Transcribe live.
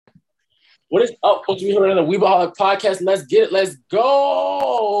What is up? Folks, we heard another Weebaholic podcast. Let's get it. Let's go.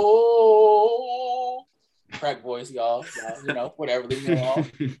 Crack voice, y'all. You know, whatever. Leave me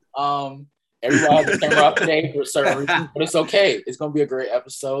alone. Everyone has the camera off today for certain reasons, but it's okay. It's gonna be a great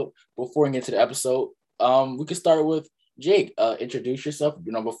episode. Before we get to the episode, we can start with Jake. Introduce yourself. You've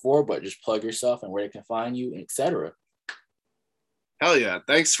been on before, but just plug yourself and where they can find you, etc. Hell yeah.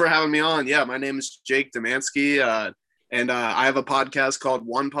 Thanks for having me on. Yeah, my name is Jake Demansky, and I have a podcast called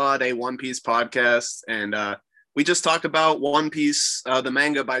One Pod, a One Piece podcast, and we just talk about One Piece, the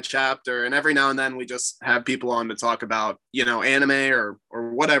manga by chapter, and every now and then we just have people on to talk about, you know, anime or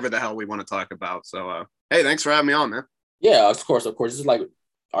whatever the hell we want to talk about. So, hey, thanks for having me on, man. Yeah, of course. This is like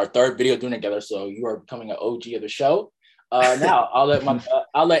our third video doing it together, so you are becoming an OG of the show. Now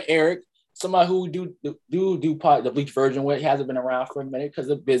I'll let Eric, somebody who do the Bleach version with, hasn't been around for a minute because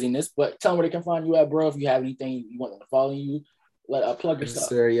of busyness, but tell them where they can find you at, bro. If you have anything you want them to follow you, plug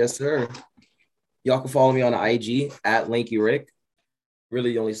yourself. Yes, sir. Y'all can follow me on IG at Lanky Rick.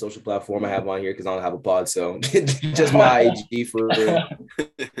 Really the only social platform I have on here because I don't have a pod, so just my IG for real.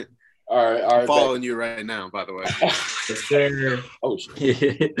 All right. I'm following you right now, by the way. Yes, sir. Oh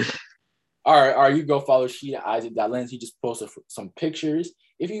shit. All right. You go follow Sheeta Isaac.Lens. He just posted some pictures.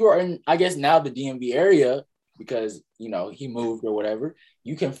 If you are in, I guess now the DMV area, because you know he moved or whatever,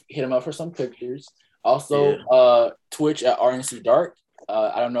 you can hit him up for some pictures. Also, Twitch at RNC Dark.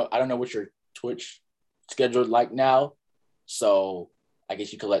 I don't know what your Twitch schedule like now, so I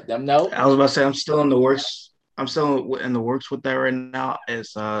guess you can let them know. I was about to say I'm still in the works. I'm still in the works with that right now.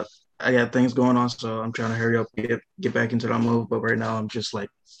 It's I got things going on, so I'm trying to hurry up, get back into that move. But right now I'm just like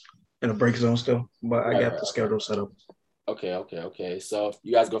in a break zone still. But I got the schedule set up. Okay. So if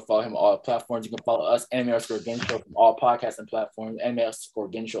you guys go follow him on all platforms. You can follow us, Anime_Genshow, from all podcasting platforms,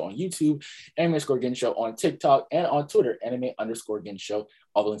 Anime_Genshow on YouTube, Anime_Genshow on TikTok, and on Twitter, Anime_Genshow.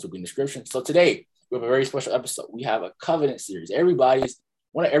 All the links will be in the description. So today, we have a very special episode. We have a Covenant series.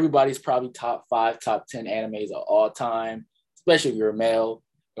 One of everybody's probably top 5, top 10 animes of all time, especially if you're a male.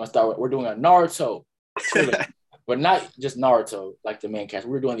 We're doing a Naruto, but not just Naruto, like the main cast.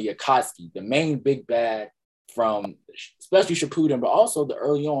 We're doing the Akatsuki, the main big bad from especially Shippuden, but also the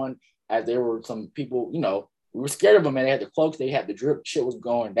early on, as there were some people, you know, we were scared of them, and they had the cloaks, they had the drip, shit was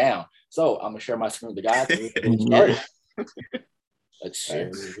going down. So I'm gonna share my screen with the guys. Let's share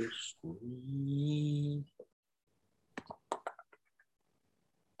the screen.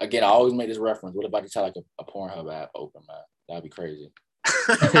 Again, I always make this reference. What if I could tell like a Pornhub app open, man? That'd be crazy.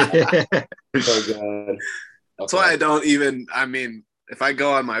 So good. That's why I don't even, I mean, if I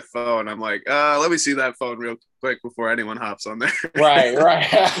go on my phone, I'm like, let me see that phone real quick before anyone hops on there. Right.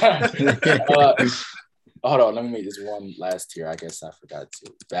 Hold on, let me make this one last tier. I guess I forgot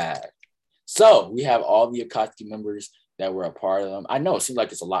to. Bad. So we have all the Akatsuki members that were a part of them. I know it seems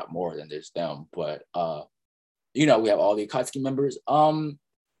like it's a lot more than just them, but you know, we have all the Akatsuki members. What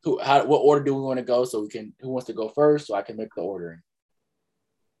order do we want to go? So who wants to go first? So I can make the ordering.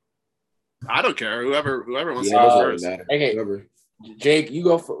 I don't care. Whoever wants to go first. Okay. Whoever. Jake, you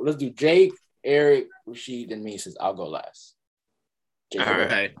go for. Let's do Jake, Eric, Rashid, and me. Since I'll go last. Jake, all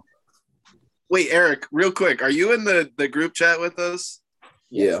right. Wait, Eric, real quick, are you in the group chat with us?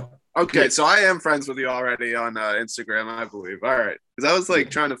 Yeah. Okay, so I am friends with you already on Instagram, I believe. All right, because I was like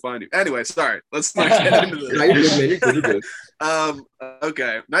trying to find you. Anyway, sorry. Let's not get into this. You're good.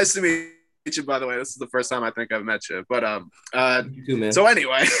 Okay. Nice to meet you, by the way. This is the first time I think I've met you. But you too, man. So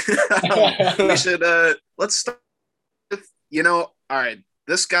anyway, we should let's start with, you know, all right.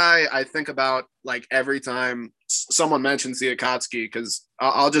 This guy I think about like every time someone mentions the Akatsuki, because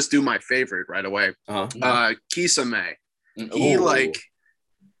I'll just do my favorite right away. Kisame. He like,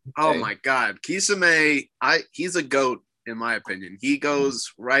 oh my God, Kisame. He's a goat in my opinion. He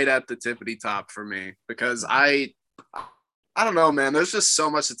goes right at the tippity top for me because I don't know, man. There's just so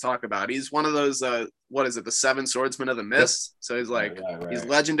much to talk about. He's one of those, what is it, the 7 swordsmen of the mist? So he's like, he's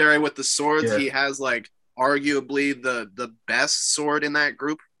legendary with the swords. Yeah. He has like arguably the best sword in that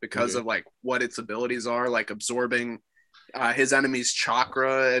group because of like what its abilities are, like absorbing his enemy's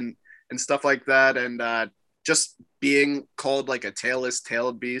chakra and stuff like that. And just being called like a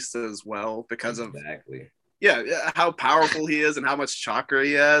tailed beast as well because of how powerful he is and how much chakra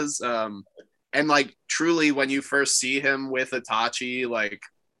he has. And like truly when you first see him with Itachi, like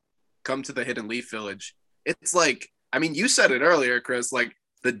come to the Hidden Leaf Village, it's like, I mean, you said it earlier, Chris, like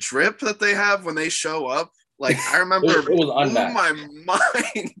the drip that they have when they show up, like I remember it blew my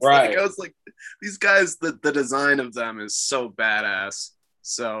mind. Right. Like, I was like, these guys, the design of them is so badass.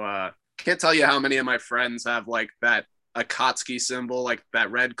 So can't tell you how many of my friends have like that Akatsuki symbol, like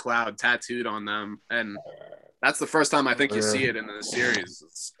that red cloud tattooed on them. And That's the first time I think you Yeah. see it in the series.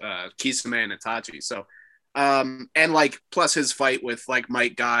 It's Kisame and Itachi. So, and like plus his fight with like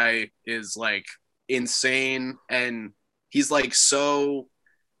Might Guy is like insane, and he's like so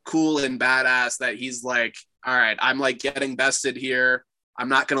cool and badass that he's like, all right, I'm like getting bested here. I'm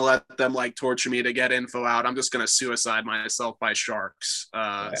not gonna let them like torture me to get info out. I'm just gonna suicide myself by sharks. So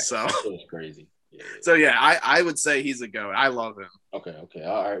That shit was crazy. Yeah. so yeah, I would say he's a goat. I love him. Okay.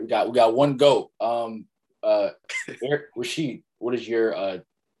 All right. We got one goat. Eric Rashid, what is your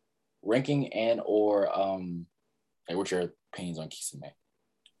ranking and or hey, what's your opinions on Kisame?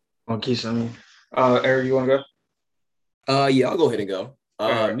 On Kisame. Eric, you want to go? Yeah, I'll go ahead and go.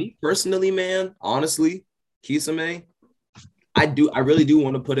 Alright. Me personally, man, honestly, Kisame, I really do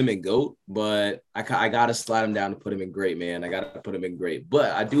want to put him in GOAT, but I gotta slide him down to put him in great, man. I gotta put him in great,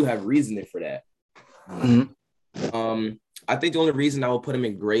 but I do have reasoning for that. Mhm. I think the only reason I will put him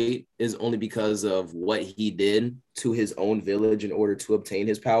in great is only because of what he did to his own village in order to obtain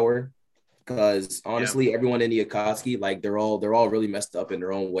his power. Because honestly, everyone in the Akatsuki, like they're all really messed up in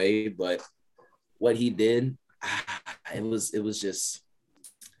their own way, but what he did, it was just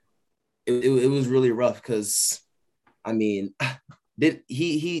it was really rough because I mean, didn't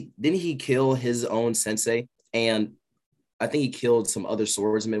he kill his own sensei? And I think he killed some other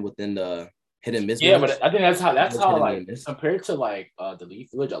swordsmen within the Hidden Mist. Yeah, but I think that's how like Hidden Mist. compared to like the Leaf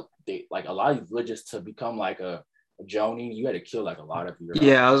Village, they like a lot of these villages to become like a Jonin, you had to kill like a lot of your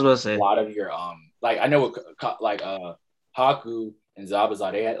Yeah, I was about to say. a lot of your like I know like Haku and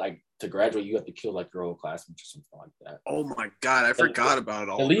Zabuza, they had like to graduate you have to kill like your old classmates or something like that. Oh my god, I forgot about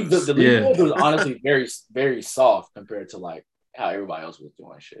all The Leaf this. the Leaf Yeah. Village was honestly very very soft compared to like how everybody else was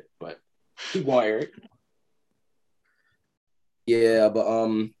doing shit. But keep going, Eric. Yeah, but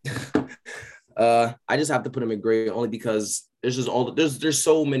I just have to put him in great only because there's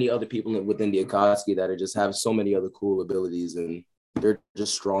so many other people within the Akatsuki that are just have so many other cool abilities and they're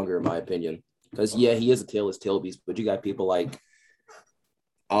just stronger in my opinion. Because yeah, he is a tailless tail beast, but you got people like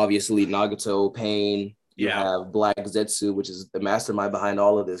obviously Nagato, Pain. You have Black Zetsu, which is the mastermind behind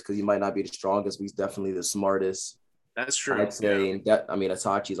all of this, because he might not be the strongest, but he's definitely the smartest. That's true. I'd say that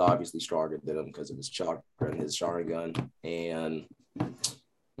Itachi's obviously stronger than him because of his chakra and his Sharingan. And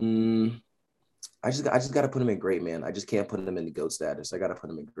I just got to put him in great, man. I just can't put him in the GOAT status. I got to put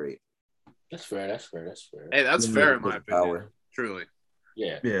him in great. That's fair. Hey, that's fair in my opinion. Truly.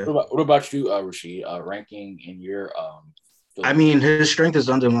 Yeah. Yeah. What about you, Rashid? Ranking in your I mean, his strength is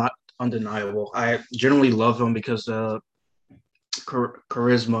undeniable. I generally love him because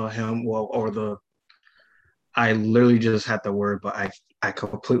charisma, I literally just had the word, but I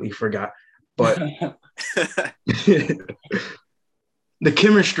completely forgot. But the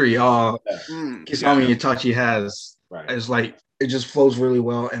chemistry Kisame and Itachi has is like it just flows really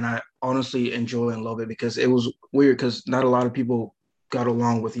well, and I honestly enjoy and love it because it was weird because not a lot of people got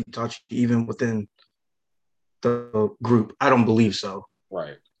along with Itachi even within the group. I don't believe so.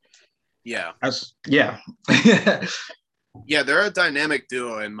 Right. Yeah. Yeah. Yeah, they're a dynamic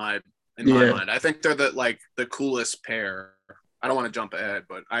duo in my mind. I think they're the coolest pair. I don't want to jump ahead,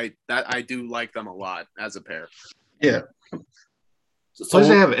 but I do like them a lot as a pair. Yeah. So Plus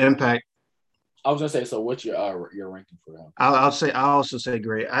they have impact. I was gonna say, so what's your ranking for him? I'll also say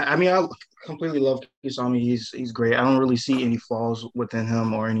great. I mean, I completely love Kisame. He's great. I don't really see any flaws within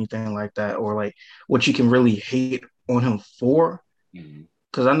him or anything like that, or like what you can really hate on him for.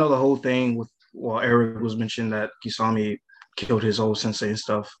 Because I know the whole thing with Eric was mentioning that Kisame killed his old sensei and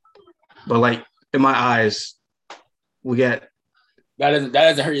stuff, but like in my eyes, we got that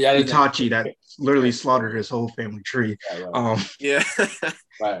doesn't hurt you. That Itachi that literally slaughtered his whole family tree. Right. Yeah.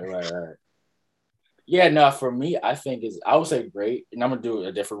 Right. Yeah, no, for me, I would say great, and I'm gonna do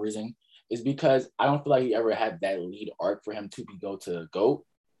a different reason. Is because I don't feel like he ever had that lead arc for him to go to GOAT.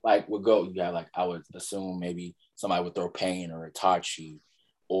 Like with GOAT, you got like I would assume maybe somebody would throw Pain or Itachi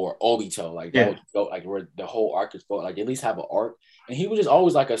or Obito, like that would go like where the whole arc is like at least have an arc. And he was just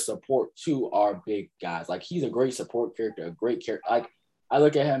always like a support to our big guys. Like he's a great support character, a great character. Like I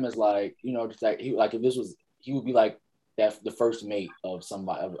look at him as like, just like he would be like that the first mate of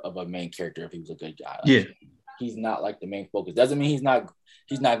somebody of a main character if he was a good guy. Like, he's not like the main focus. Doesn't mean he's not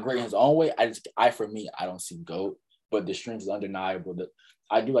great in his own way. For me, I don't see GOAT, but the strength is undeniable.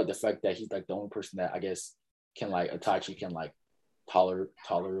 I do like the fact that he's like the only person that I guess can like Itachi can like tolerable,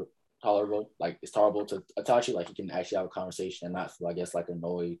 like it's tolerable to Itachi, like he can actually have a conversation and not feel, I guess, like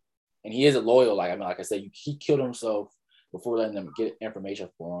annoyed. And he is a loyal, like I mean, like I said, he killed himself before letting them get information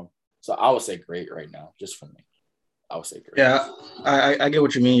for him. So I would say great right now, just for me. I would say great. Yeah, I get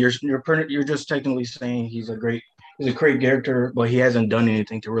what you mean. You're just technically saying he's a great character, but he hasn't done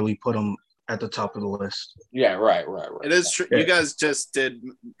anything to really put him at the top of the list. Yeah, right. It is true. Yeah. You guys just did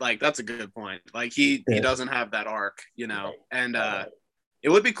that's a good point. Like he Yeah. doesn't have that arc, and it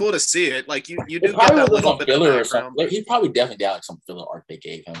would be cool to see it. Like you do It get probably that was little some bit filler of or something. background. He probably definitely got like some filler arc they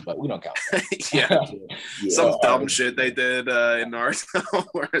gave him, but we don't count that. Yeah. Some dumb shit they did in Naruto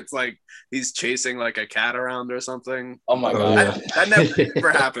where it's like he's chasing like a cat around or something. Oh my god, That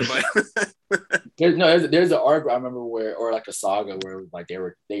never happened. But there's an arc I remember or like a saga where like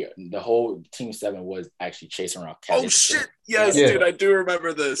the whole Team 7 was actually chasing around cats. oh shit, yes, Yeah. dude, I do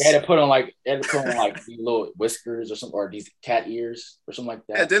remember this. They had to put on like these little whiskers or something, or these cat ears or something like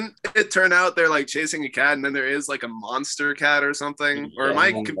that. Yeah, didn't it turn out they're like chasing a cat and then there is like a monster cat or something? Or am I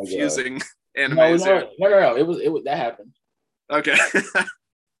Oh my confusing No, animes here? no. It was that happened. Okay.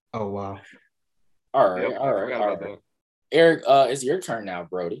 Oh wow. All right, Yep, all I right, forgot all about right. Eric, it's your turn now,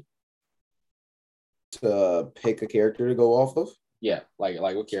 Brody. To pick a character to go off of. Yeah, like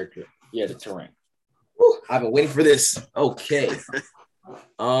what character? Yeah, the terrain. Whew, I've been waiting for this. Okay.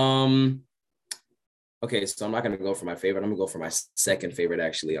 Okay, so I'm not gonna go for my favorite. I'm gonna go for my second favorite.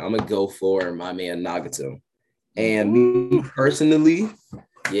 Actually, I'm gonna go for my man Nagato. And me personally,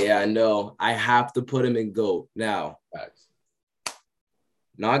 yeah, I know I have to put him in GOAT now. Facts.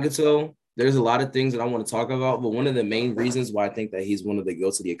 Nagato, there's a lot of things that I want to talk about, but one of the main reasons why I think that he's one of the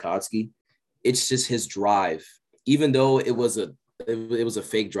GOATs of the Akatsuki, it's just his drive. Even though it was a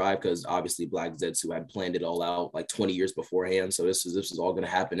fake drive because obviously Black Zetsu had planned it all out like 20 years beforehand, so this is all going to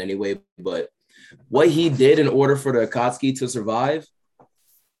happen anyway. But what he did in order for the Akatsuki to survive,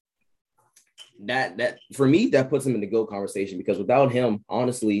 that for me, that puts him in the GOAT conversation, because without him,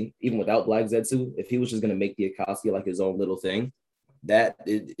 honestly, even without Black Zetsu, if he was just going to make the Akatsuki like his own little thing, that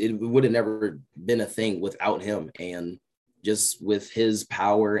it would have never been a thing without him. And just with his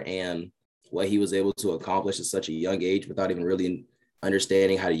power and what he was able to accomplish at such a young age without even really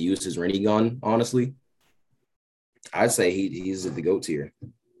understanding how to use his Rinnegan, honestly, I'd say he's at the GOAT tier.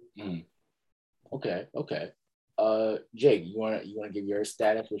 Okay. Jake, you want to give your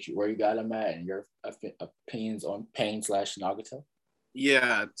status, where you got him at, and your opinions on Pain/Nagato?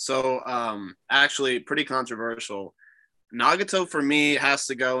 Yeah, so actually pretty controversial. Nagato for me has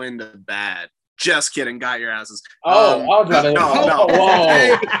to go into bad. Just kidding, got your asses. I was about to. No.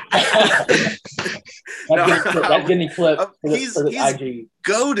 That's getting clipped. He's IG.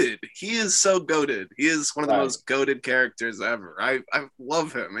 goated. He is so goated. He is one of the Right. most goated characters ever. I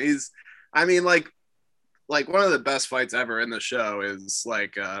love him. Like one of the best fights ever in the show is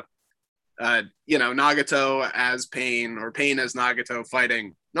like Nagato as Pain or Pain as Nagato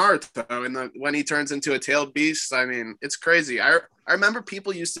fighting Naruto, and when he turns into a tailed beast. I mean, it's crazy. I remember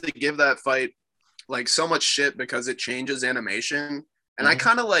people used to give that fight like so much shit because it changes animation, and I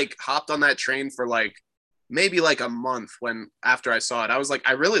kind of like hopped on that train for like maybe like a month after I saw it. I was like,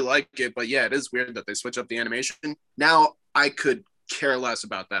 I really like it, but yeah, it is weird that they switch up the animation. Now I could care less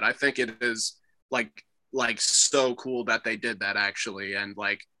about that. I think it is like so cool that they did that actually, and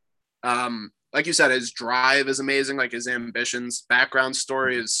like you said, his drive is amazing. Like his ambitions, background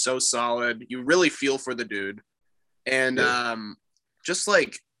story is so solid. You really feel for the dude, and just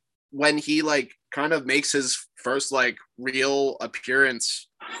like when he like kind of makes his first like real appearance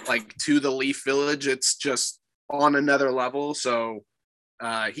like to the Leaf Village, it's just on another level. So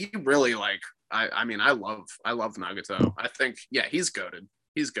he really like I mean I love Nagato. I think he's goated.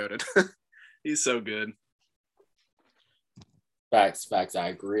 He's He's so good. Facts. I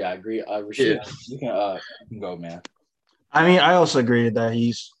agree. Rashid, you can go, man. I mean, I also agree that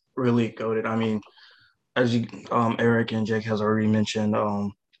he's really goated. I mean, as you Eric and Jake has already mentioned,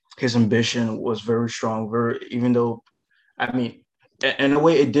 his ambition was very strong. Even though, I mean, in a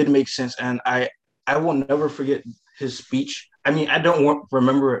way, it did make sense, and I will never forget his speech. I mean, I don't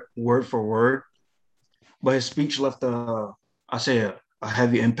remember it word for word, but his speech left a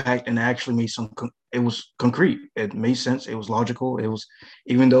heavy impact, and actually made it was concrete. It made sense. It was logical. It was,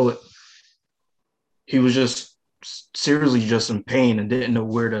 even though he was just seriously just in pain and didn't know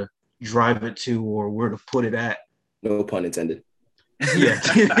where to drive it to or where to put it at. No pun intended. Yeah.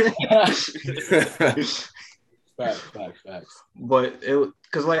 Facts. But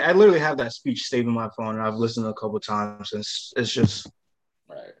because like I literally have that speech saved in my phone, and I've listened a couple of times, and it's just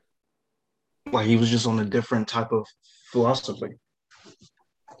right. Like he was just on a different type of philosophy.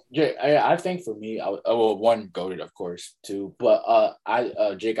 Jake, I think for me, one goated, of course, too. But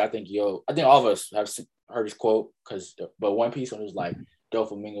Jake, I think all of us have heard his quote, but One Piece, when it was like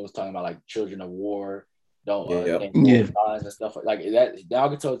Doflamingo was talking about like children of war, don't and stuff like that.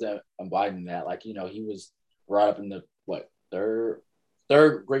 Nagato's embodying that. Like, he was brought up in the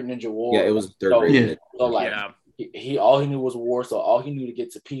third Great Ninja War. Yeah, it was third grade. So like he all he knew was war. So all he knew to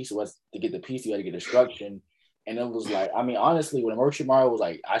get to peace was to get the peace. You had to get destruction. And it was like, I mean, honestly, when Orochimaru was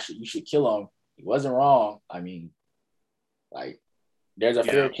like, you should kill him. He wasn't wrong. I mean, like, there's a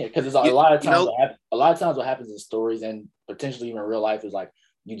fair chance because there's a lot of times. A lot of times, what happens in stories and potentially even real life is like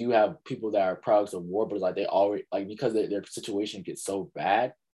you do have people that are products of war, but it's like they already like because their situation gets so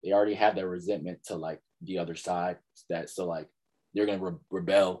bad, they already have their resentment to like the other side. So like they're gonna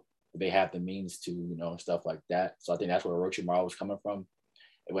rebel. They have the means to, stuff like that. So I think that's where Orochimaru was coming from.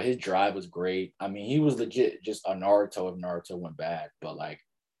 But his drive was great. I mean, he was legit just a Naruto if Naruto went bad, but like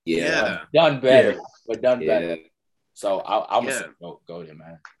done better, but done better. So I'm gonna say go there,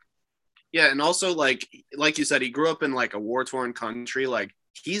 man. Yeah, and also like you said, he grew up in like a war-torn country. Like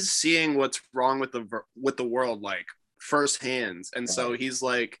he's seeing what's wrong with the world like firsthand, and so he's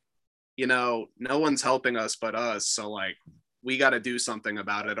like, no one's helping us but us. So like we got to do something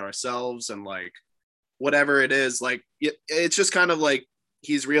about it ourselves, and like whatever it is, like it's just kind of like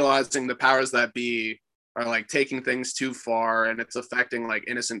he's realizing the powers that be are like taking things too far, and it's affecting like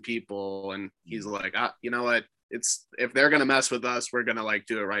innocent people, and he's like, you know what? It's if they're gonna mess with us, we're gonna like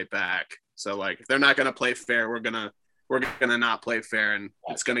do it right back. So like if they're not gonna play fair, we're gonna not play fair, and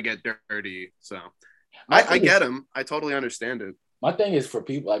it's gonna get dirty. So I get him. I totally understand it. My thing is for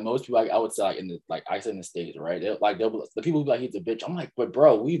people like most people, like I would say, like in the States, right? The people who be like he's a bitch. I'm like, but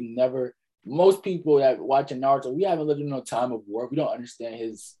bro, most people that watching Naruto, we haven't lived in no time of war. We don't understand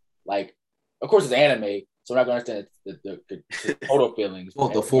his like. Of course, it's anime, so we're not gonna understand the total feelings. Well,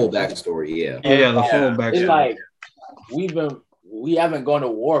 the full backstory, yeah, the full backstory. It's like we haven't gone to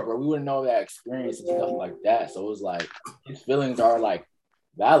war, but we wouldn't know that experience and stuff like that. So it was like his feelings are like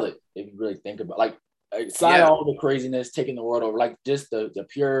valid if you really think about like aside all the craziness, taking the world over, like just the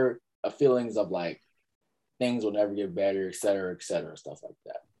pure feelings of like things will never get better, et cetera, stuff like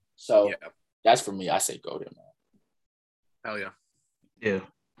that. So that's for me. I say go there, man. Hell yeah. Yeah.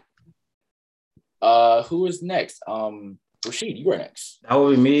 Who is next? Rashid, you are next. That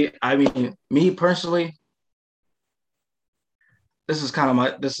would be me. I mean, me personally, this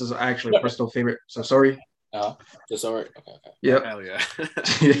is actually a personal favorite. So sorry. Just all right. Okay. Yep. Hell yeah.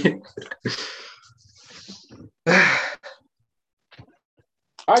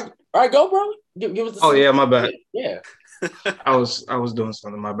 All right, go, bro. Give us the Oh yeah, my bad. Yeah. I was doing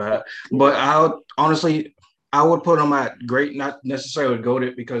something, my bad. But I would put him at great, not necessarily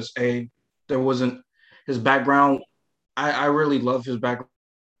goated because there wasn't his background. I really love his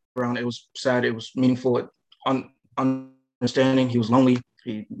background. It was sad. It was meaningful. Understanding. He was lonely.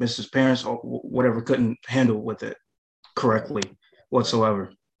 He missed his parents or whatever. Couldn't handle with it correctly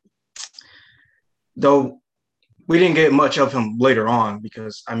whatsoever. Though we didn't get much of him later on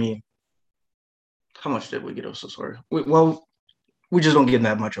because I mean, how much did we get of Sasori? We just don't get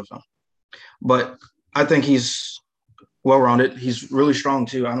that much of him. But I think he's well-rounded. He's really strong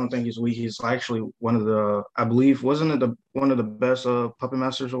too. I don't think he's weak. He's actually one of the, I believe, wasn't it one of the best puppet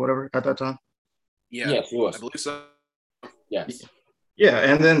masters or whatever at that time? Yeah, yes, he was. I believe so. Yes. Yeah,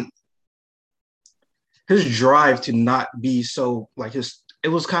 and then his drive to not be so like it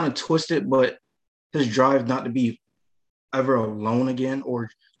was kind of twisted, but his drive not to be ever alone again or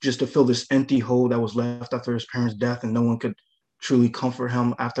just to fill this empty hole that was left after his parents' death and no one could truly comfort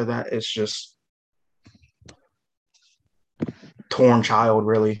him after that. It's just torn child,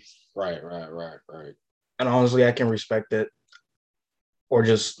 really. Right. And honestly, I can respect it or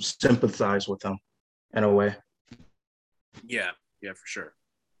just sympathize with him in a way. Yeah, for sure.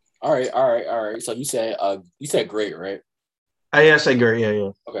 All right. So you said great, right? I say great,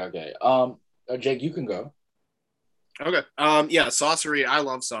 yeah. Okay. Jake, you can go. Okay. Yeah, Sasori. I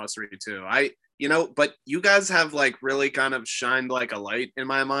love Sasori too. But you guys have like really kind of shined like a light in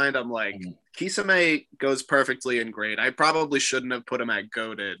my mind. I'm like, Kisame goes perfectly in great. I probably shouldn't have put him at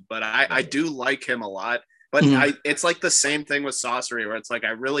goated, but I do like him a lot. But it's like the same thing with Sasori, where it's like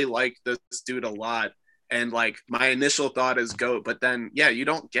I really like this dude a lot, and like my initial thought is goat, but then you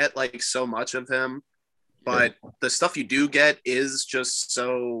don't get like so much of him. But the stuff you do get is just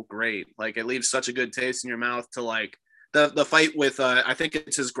so great. Like it leaves such a good taste in your mouth to like the fight with I think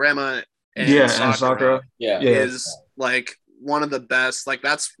it's his grandma and Sakura. Is like one of the best. Like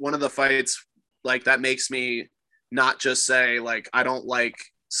that's one of the fights like that makes me not just say like I don't like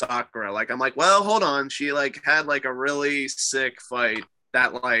Sakura. Like I'm like, well, hold on. She like had like a really sick fight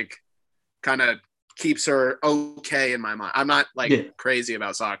that like kind of keeps her okay in my mind. I'm not like crazy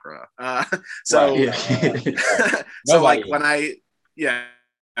about Sakura. So like when I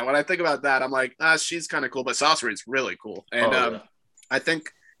think about that, I'm like, she's kind of cool, but Sasori is really cool. And I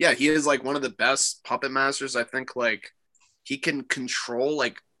think he is like one of the best puppet masters. I think like he can control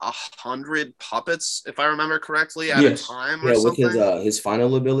like 100 puppets, if I remember correctly, at a time or with something. his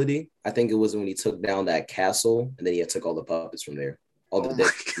final ability, I think it was when he took down that castle and then he took all the puppets from there. All the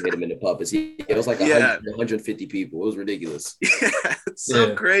dead made him into puppets. It was like 150 people. It was ridiculous. Yeah, it's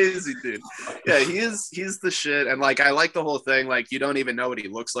so crazy, dude. Yeah, he's the shit. And like I like the whole thing. Like you don't even know what he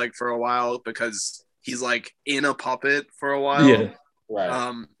looks like for a while because he's like in a puppet for a while. Yeah.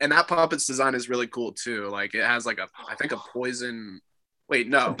 Right. And that puppet's design is really cool too. Like it has like I think a poison. Wait,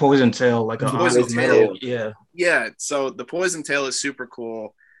 no. A poison tail, like a poison tail. Yeah. Yeah. So the poison tail is super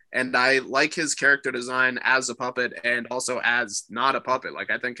cool. And I like his character design as a puppet and also as not a puppet. Like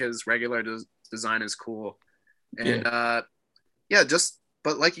I think his regular design is cool. And but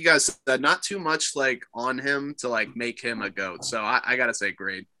like you guys said, not too much like on him to like make him a goat. So I gotta say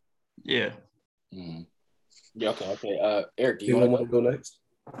great. Yeah. Mm. Yeah, okay. Eric, do you want to go next?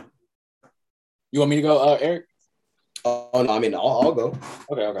 You want me to go, Eric? Oh no, I mean I'll go.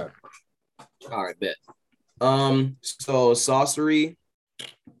 Okay. All right, bet. So sorcery.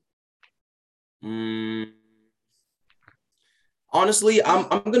 Honestly,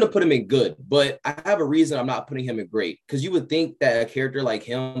 I'm gonna put him in good, but I have a reason I'm not putting him in great. Because you would think that a character like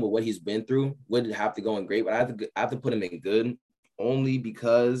him, with what he's been through, would have to go in great, but I have to put him in good only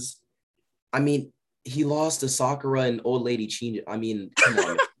because, I mean, he lost to Sakura and old lady Chin. I mean, come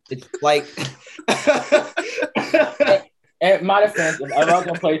on, it's like. And my defense, if I'm not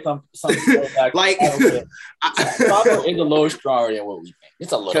gonna play something like Sakura is a little stronger than what we think.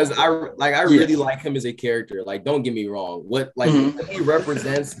 It's a little because I really like him as a character. Like, don't get me wrong. What what he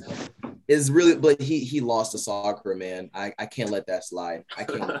represents is really, but he lost to Sakura, man. I can't let that slide. I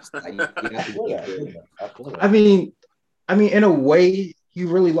can't let it slide. I mean, in a way, he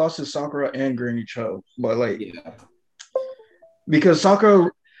really lost to Sakura and Granny Cho, but because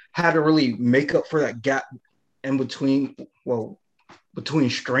Sakura had to really make up for that gap in between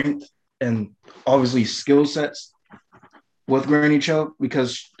strength and obviously skill sets with Granny Cho,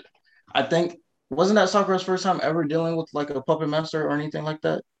 because I think wasn't that Sakura's first time ever dealing with like a puppet master or anything like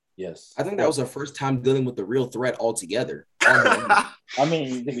that? Yes. I think that was her first time dealing with the real threat altogether. I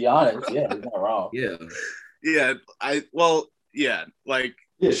mean, to be honest, he's not wrong.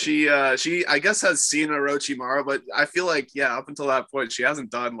 She I guess has seen Orochimaru, but I feel like up until that point she hasn't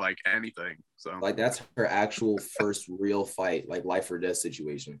done like anything. So like that's her actual first real fight, like life or death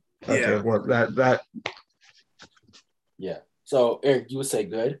situation. Okay, well that. Yeah. So Eric, you would say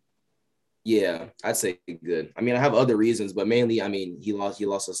good? Yeah, I'd say good. I mean, I have other reasons, but mainly, I mean, he lost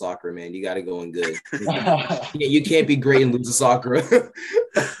to Sakura, man. You got to go in good. You can't be great and lose to Sakura.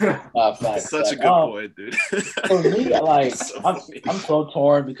 Such a good point, dude. For me, like, I'm so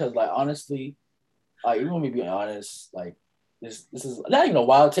torn because, like, honestly, like, even me being honest, like, this is not even a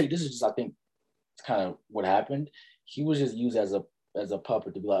wild take. This is just, I think, it's kind of what happened. He was just used as a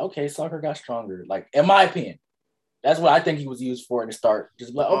puppet to be like, okay, Sakura got stronger. Like, in my opinion. That's what I think he was used for in the start.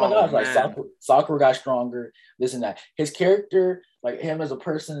 Just like, oh my gosh, like Sakura got stronger, this and that. His character, like him as a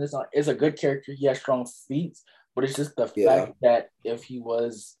person, is a good character. He has strong feet, but it's just the fact that if he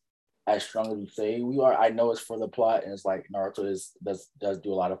was as strong as we say we are, I know it's for the plot, and it's like Naruto does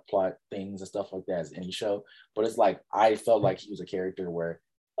do a lot of plot things and stuff like that as any show. But it's like I felt like he was a character where,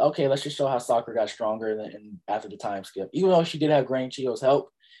 okay, let's just show how Sakura got stronger and after the time skip. Even though she did have Granny Chio's help,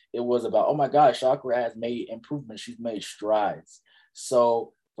 it was about, oh my gosh, Sakura has made improvements. She's made strides.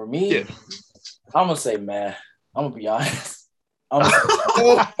 So for me, I'm gonna say, man, I'm gonna be honest. Dang,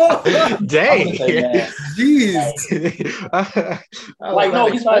 jeez. Like, no,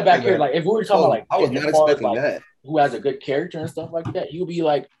 he's not a bad character. Like, if we were talking about like, I was not expecting that. Who has a good character and stuff like that, he would be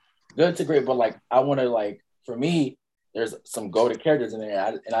like good to great. But like, I want to like, for me, there's some goated characters in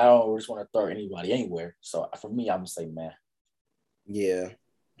there, and I don't just want to throw anybody anywhere. So for me, I'm gonna say, man. Yeah.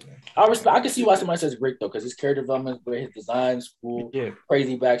 I can see why somebody says great though, because his character development, his designs, cool,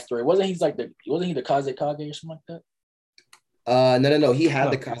 crazy backstory. Wasn't he the Kazekage or something like that? No. He had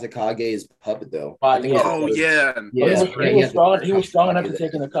the Kazekage's puppet though. He was strong enough to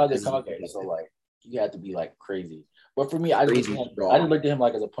take in the Kazekage. So like, you had to be like crazy. But for me, I just looked at him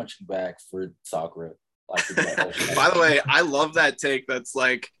like as a punching bag for Sakura. Like, by the way, I love that take. That's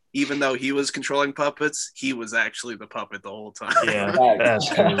like, even though he was controlling puppets, he was actually the puppet the whole time. Yeah, that's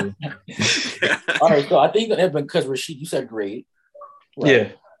crazy. All right, so I think because Rashid, you said great. Right? Yeah.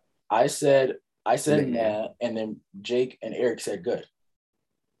 I said nah, and then Jake and Eric said good.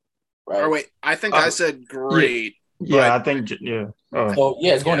 Right. Or wait, I think I said great. Yeah, I think So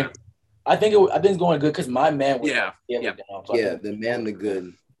it's going to. I think it's going good because my man was the man, the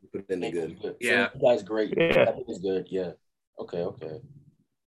good. Put it in the good. Yeah, so you guys great. Yeah. I think it's good. Yeah. Okay.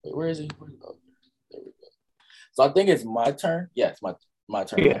 Wait, where is he? There we go. So I think it's my turn. Yeah, it's my My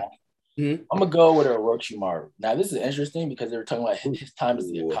turn. Yeah. Mhm. I'm gonna go with Orochimaru. Now this is interesting because they were talking about his time as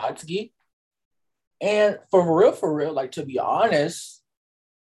the Ooh. Akatsuki, and for real, like to be honest,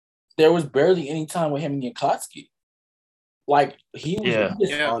 there was barely any time with him in the Akatsuki. Like he was,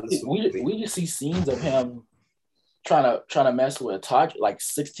 Yeah. we just see scenes of him trying to mess with Itachi, like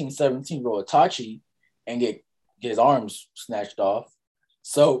 16, 17-year-old Itachi, and get his arms snatched off.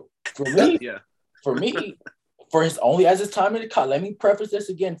 So for me, Yeah. for his only as his time in the Akatsuki, let me preface this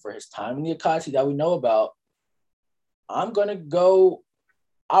again. For his time in the Akatsuki that we know about, I'll go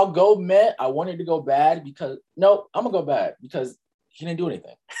Met. I wanted to go bad because no, I'm gonna go bad because he didn't do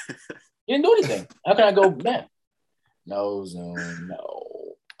anything. He didn't do anything. How can I go Met? No, Zoom,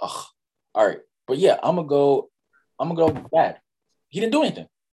 no. Ugh. All right. But yeah, I'm gonna go bad. He didn't do anything.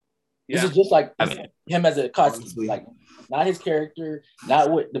 This Yeah. is just like I mean, him as a Akatsuki, honestly. like not his character,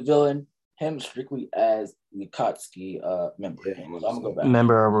 not with the villain, him strictly as the Akatsuki member. Yeah, So I'm gonna go back.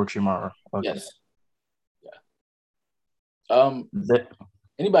 member of Orochimaru. Okay. Yes. Yeah. The-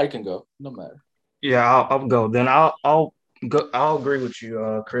 Anybody can go, no matter. yeah, I'll go. Then I'll go. I'll agree with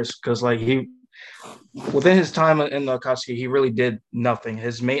you, Chris, because like he within his time in the Akatsuki, he really did nothing.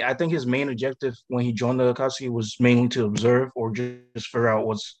 I think his main objective when he joined the Akatsuki was mainly to observe or just figure out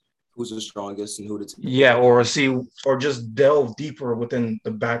Who's the strongest and who to take? yeah, or see, or just delve deeper within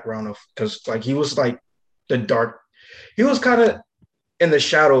the background of, because like he was like the dark, he was kind of in the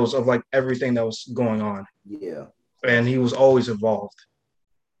shadows of like everything that was going on, Yeah. and he was always involved.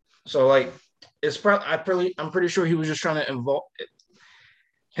 So like, it's probably I'm pretty sure he was just trying to involve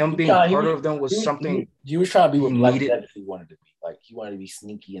him being part of them was something He was trying to be he what Black needed. Death he wanted to be. Like he wanted to be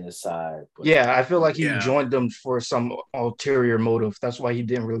sneaky in the side. But Yeah, I feel like he Yeah. joined them for some ulterior motive. That's why he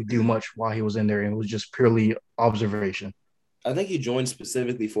didn't really do much while he was in there, and it was just purely observation. I think he joined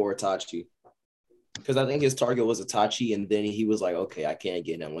specifically for Itachi. Because I think his target was Itachi, and then he was like, okay, I can't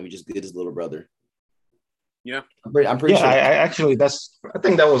get him. Let me just get his little brother. Yeah. I'm pretty Yeah, sure. I actually I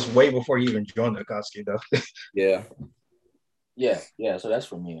think that was way before he even joined the Akatsuki though. Yeah. yeah. So that's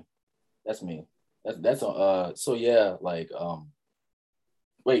for me. That's me. That's so yeah, like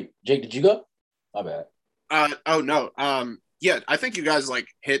wait, Jake, did you go? My bad. Oh no. Yeah, I think you guys like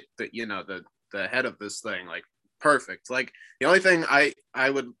hit the head of this thing like perfect. Like the only thing I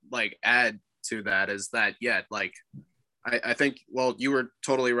would like add to that is that like I think you were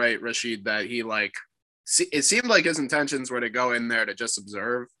totally right, Rashid, that he like it seemed like his intentions were to go in there to just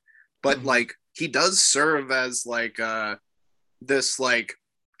observe, but like he does serve as like this like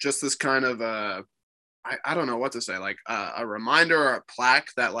just this kind of I don't know what to say, like a reminder or a plaque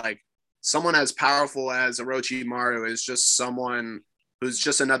that like someone as powerful as Orochimaru is just someone who's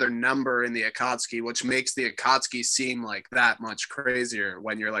just another number in the Akatsuki, which makes the Akatsuki seem like that much crazier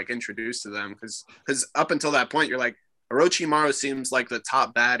when you're like introduced to them. Because up until that point, you're like, Orochimaru seems like the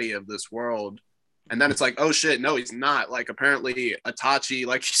top baddie of this world. And then it's like, oh shit, no, he's not. Like apparently Itachi,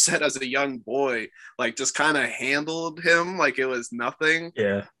 like you said, as a young boy, like just kind of handled him like it was nothing.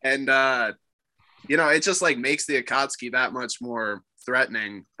 Yeah. And it just like makes the Akatsuki that much more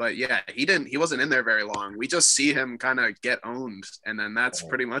threatening. But yeah, he wasn't in there very long. We just see him kind of get owned, and then that's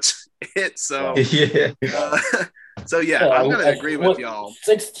pretty much it. So Yeah. so yeah, I'm gonna agree with y'all.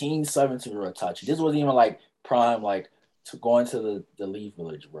 16, 17-year-old Itachi. This wasn't even like prime, like to going to the Leaf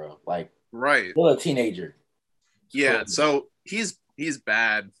Village, bro. Like Right. still a teenager. Yeah, so he's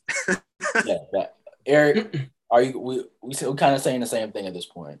bad. Yeah, Eric, are you we kind of saying the same thing at this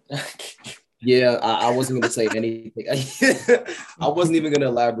point? Yeah, I wasn't going to say anything. I wasn't even going to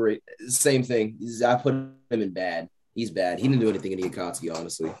elaborate. Same thing. I put him in bad. He's bad. He didn't do anything in the Akatsuki,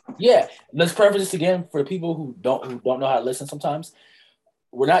 honestly. Yeah, let's preface this again for people who don't know how to listen sometimes.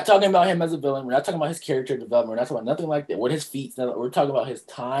 We're not talking about him as a villain. We're not talking about his character development. We're not talking about nothing like that. What his feats. We're talking about his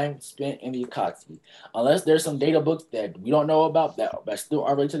time spent in the Akatsuki. Unless there's some data books that we don't know about that still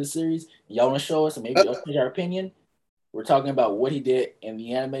are related to the series, y'all want to show us and maybe us change our opinion. We're talking about what he did in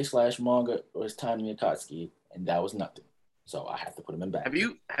the anime/manga or his time in the Akatsuki, and that was nothing. So I have to put him in back.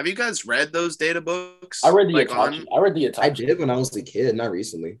 Have you guys read those data books? I read the Itachi. I did when I was a kid, not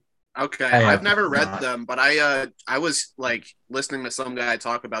recently. Okay, I've never read them, but I was like listening to some guy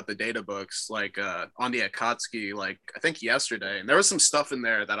talk about the data books like on the Akatsuki like I think yesterday, and there was some stuff in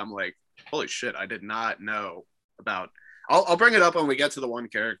there that I'm like, holy shit, I did not know about. I'll bring it up when we get to the one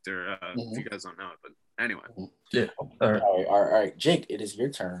character if you guys don't know it, but anyway. Yeah. All right. Jake, it is your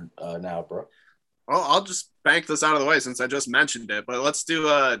turn now, bro. Well, I'll just bank this out of the way since I just mentioned it, but let's do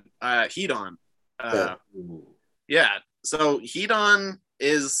Hidan. Yeah. So Hidan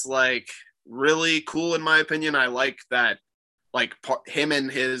is like really cool in my opinion. I like that, like him and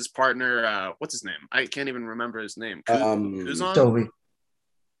his partner. What's his name? I can't even remember his name. Kuzan? Toby.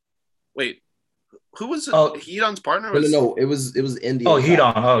 Wait, who was it? Oh. Hidan's partner No, was. no. It was India. Oh,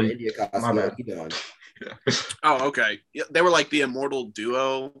 Hidan. Oh, India Akatsuki. my bad. Hidan. Oh, okay. Yeah, they were like the immortal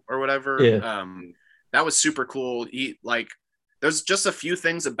duo or whatever. Yeah. That was super cool. He like, there's just a few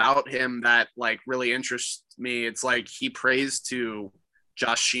things about him that like really interest me. It's like he prays to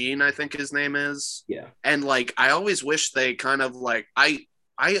Jashin, I think his name is. Yeah. And like, I always wish they kind of like, I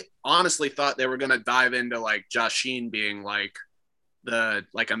honestly thought they were gonna dive into like Jashin being like a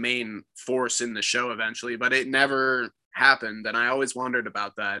main force in the show eventually, but it never happened, and I always wondered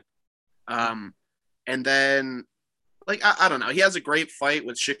about that. And then like I don't know, he has a great fight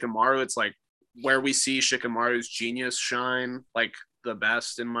with Shikamaru. It's like where we see Shikamaru's genius shine like the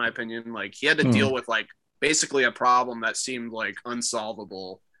best, in my opinion. Like he had to deal with like basically a problem that seemed like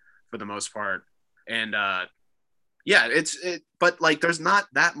unsolvable for the most part, and yeah, but like there's not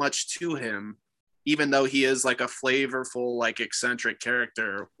that much to him, even though he is like a flavorful, like eccentric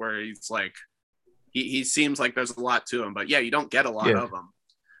character where he's like, he seems like there's a lot to him, but yeah, you don't get a lot of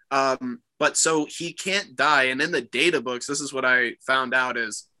him. But so he can't die. And in the data books, this is what I found out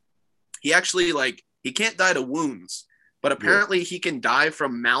is he actually like, he can't die to wounds, but apparently he can die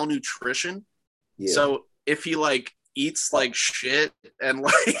from malnutrition. Yeah. So if he like eats like shit and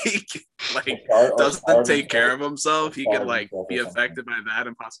like doesn't take care of himself, he could like be affected by that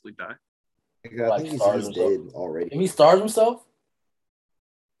and possibly die. I think he's dead already. And he starves himself?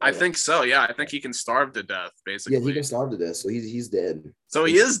 I think so. Yeah, I think he can starve to death. Basically, yeah, he can starve to death. So he's dead. So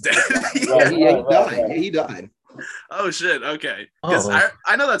he is dead. Yeah, he died. Yeah, he died. Oh shit. Okay. Because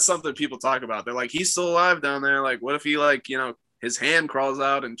I know that's something people talk about. They're like, he's still alive down there. Like, what if he like his hand crawls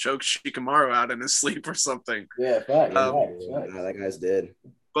out and chokes Shikamaru out in his sleep or something? Yeah, fact. That guy's dead.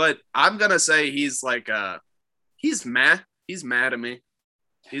 But I'm gonna say he's like he's mad. He's mad at me.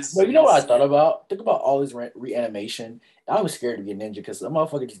 But you know what I thought about? Think about all this reanimation. I was scared to be a ninja because some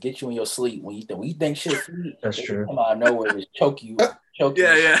motherfucker just get you in your sleep when you think shit's sweet. That's true. Come out of nowhere, just choke you.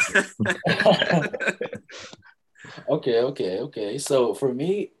 Yeah. Okay. So for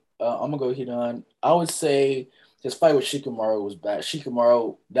me, I'm gonna go Hidan. I would say this fight with Shikamaru was bad.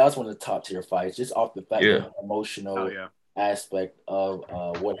 Shikamaru, that was one of the top tier fights, just off the fact of the emotional aspect of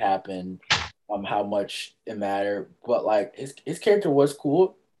what happened, how much it mattered. But like his character was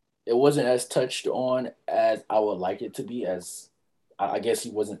cool. It wasn't as touched on as I would like it to be. As I guess he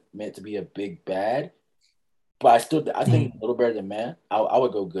wasn't meant to be a big bad, but I think a little better than man. I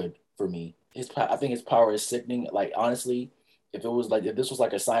would go good for me. I think his power is sickening. Like honestly, if this was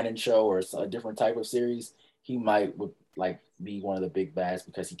like a sign-in show or a different type of series, he would like be one of the big bads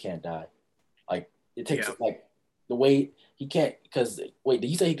because he can't die. Like it takes like the way he can't, because wait, did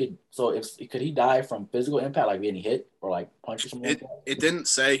you say he could? So could he die from physical impact, like getting hit or like punch or something? It didn't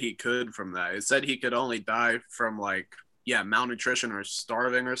say he could from that. It said he could only die from like malnutrition or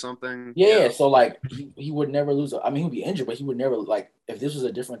starving or something. Yeah. So like he would never lose. I mean, he'd be injured, but he would never like if this was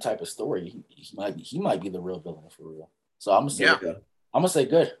a different type of story. He might be the real villain for real. So I'm gonna say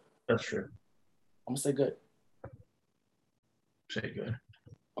good. That's true. I'm gonna say good. Say good.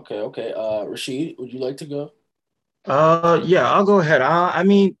 Okay. Rashid, would you like to go? Yeah, I'll go ahead. I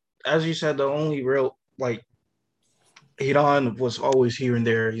mean, as you said, the only real like Hidan was always here and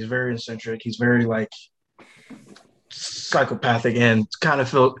there. He's very eccentric. He's very like psychopathic and kind of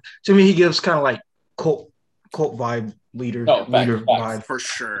felt to me. He gives kind of like cult vibe leader vibe for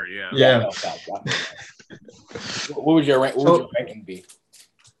sure. Yeah. What would your ranking be?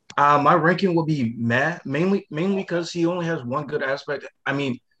 My ranking would be mainly because he only has one good aspect. I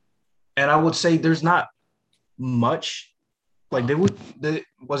mean, and I would say there's not much like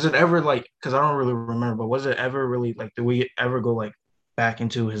was it ever like, because I don't really remember, but was it ever really like, did we ever go like back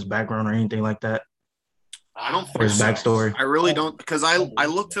into his background or anything like that? I don't think or his backstory. I really don't, because I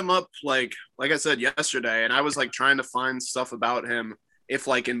looked him up like I said yesterday, and I was like trying to find stuff about him. If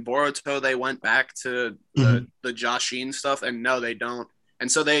like in Boruto they went back to the Jashin stuff, and no, they don't.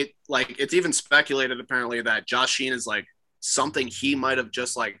 And so they like, it's even speculated apparently that Jashin is like something he might have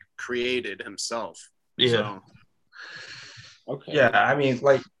just like created himself. Yeah. So. Okay. Yeah, I mean,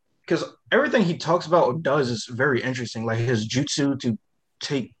 like, because everything he talks about or does is very interesting. Like his jutsu to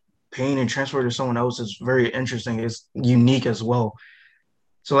take pain and transfer it to someone else is very interesting. It's unique as well.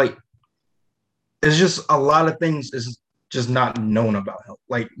 So like, it's just a lot of things is just not known about him.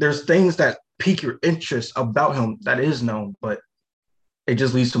 Like there's things that pique your interest about him that is known, but it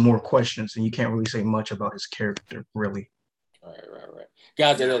just leads to more questions, and you can't really say much about his character, really. Right.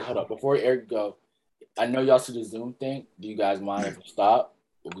 Guys, hold up. Before Eric go, I know y'all see the Zoom thing. Do you guys mind if we stop?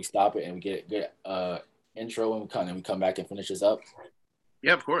 If we stop it and we get a good intro and we come back and finish this up?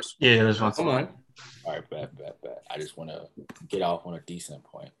 Yeah, of course. Yeah, that's fine. Come on. All right, bet. I just want to get off on a decent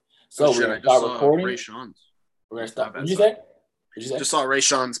point. So Oh, we're shit, gonna I just start saw recording. Ray Sean's. We're gonna start. My What bad, did you sorry. say? What did you say? Just saw Ray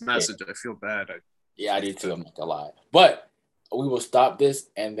Sean's message. I feel bad. Yeah, I do too. I'm not gonna lie. But we will stop this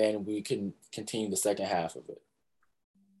and then we can continue the second half of it.